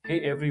Hey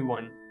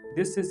everyone,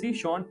 this is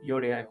Ishan,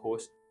 your AI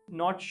host.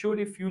 Not sure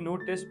if you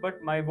noticed,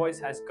 but my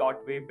voice has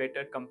got way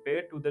better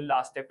compared to the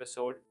last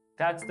episode.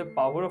 That's the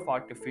power of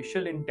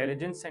artificial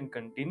intelligence and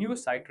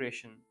continuous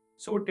iteration.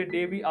 So,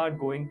 today we are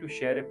going to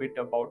share a bit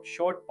about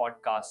short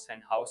podcasts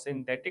and how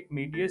synthetic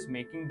media is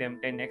making them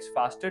 10x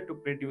faster to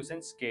produce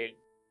and scale.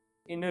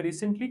 In a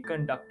recently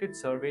conducted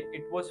survey,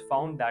 it was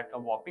found that a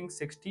whopping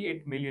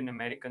 68 million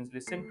Americans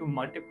listen to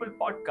multiple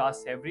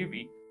podcasts every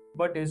week.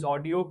 But is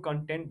audio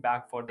content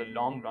back for the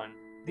long run?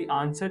 The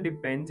answer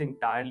depends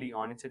entirely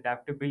on its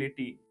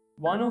adaptability.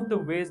 One of the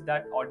ways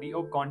that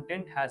audio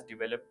content has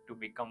developed to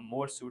become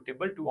more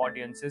suitable to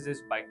audiences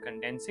is by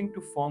condensing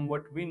to form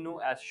what we know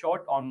as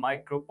short or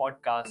micro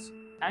podcasts.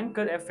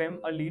 Anchor FM,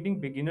 a leading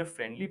beginner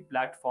friendly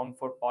platform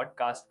for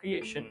podcast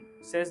creation,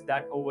 says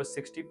that over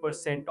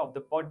 60% of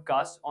the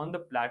podcasts on the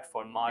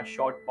platform are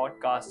short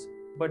podcasts.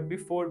 But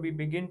before we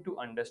begin to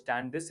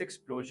understand this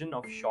explosion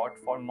of short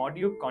form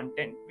audio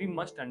content, we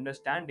must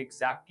understand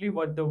exactly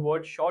what the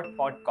word short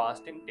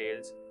podcast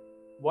entails.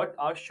 What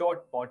are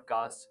short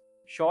podcasts?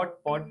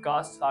 Short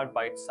podcasts are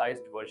bite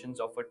sized versions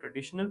of a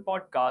traditional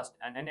podcast,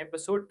 and an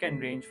episode can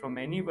range from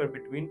anywhere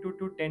between 2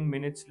 to 10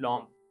 minutes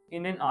long.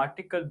 In an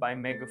article by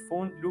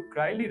Megaphone, Luke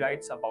Riley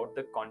writes about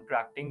the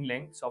contracting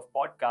lengths of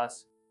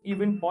podcasts.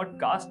 Even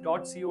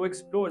podcast.co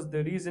explores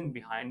the reason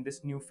behind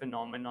this new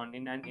phenomenon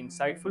in an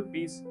insightful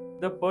piece.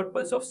 The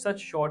purpose of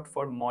such short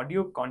form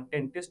audio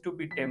content is to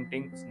be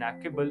tempting,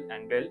 snackable,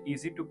 and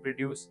easy to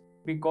produce.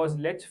 Because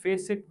let's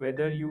face it,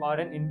 whether you are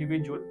an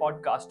individual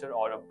podcaster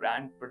or a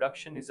brand,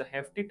 production is a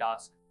hefty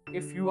task.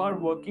 If you are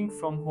working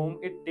from home,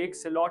 it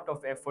takes a lot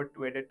of effort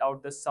to edit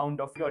out the sound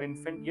of your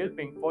infant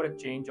yelping for a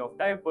change of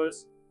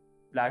diapers.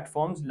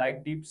 Platforms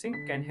like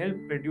DeepSync can help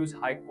produce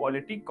high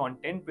quality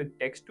content with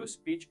text to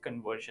speech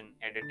conversion,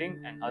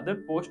 editing, and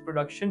other post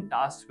production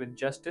tasks with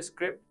just a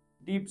script.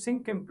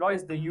 DeepSync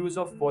employs the use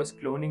of voice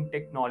cloning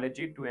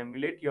technology to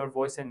emulate your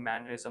voice and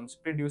mannerisms,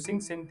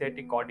 producing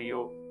synthetic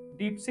audio.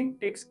 DeepSync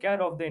takes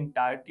care of the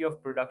entirety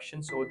of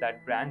production so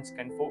that brands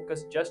can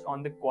focus just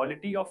on the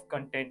quality of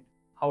content.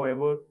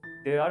 However,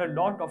 there are a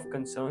lot of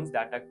concerns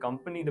that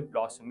accompany the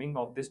blossoming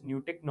of this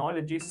new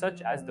technology,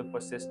 such as the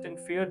persistent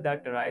fear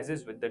that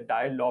arises with the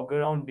dialogue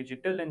around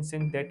digital and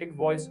synthetic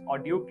voice,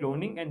 audio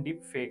cloning, and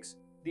deepfakes.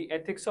 The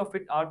ethics of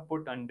it are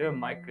put under a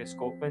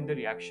microscope and the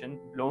reaction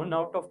blown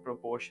out of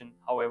proportion.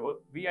 However,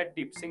 we at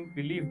DeepSync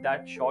believe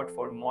that short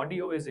form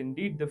audio is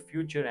indeed the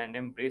future and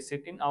embrace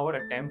it in our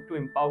attempt to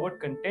empower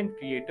content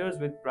creators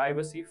with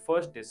privacy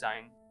first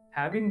design.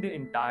 Having the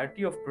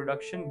entirety of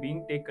production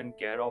being taken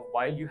care of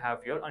while you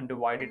have your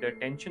undivided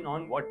attention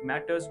on what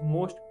matters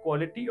most,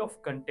 quality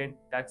of content.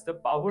 That's the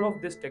power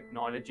of this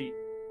technology.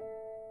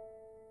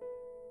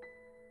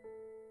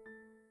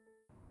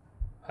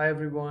 Hi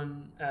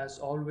everyone, as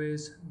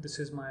always, this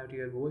is my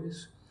real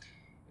voice.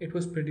 It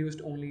was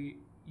produced only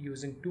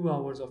using 2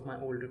 hours of my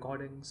old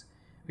recordings.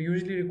 We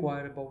usually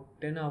require about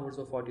 10 hours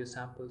of audio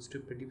samples to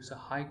produce a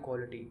high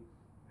quality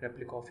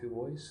replica of your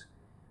voice.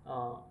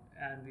 Uh,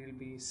 and we'll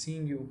be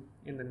seeing you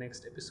in the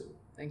next episode.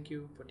 Thank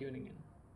you for tuning in.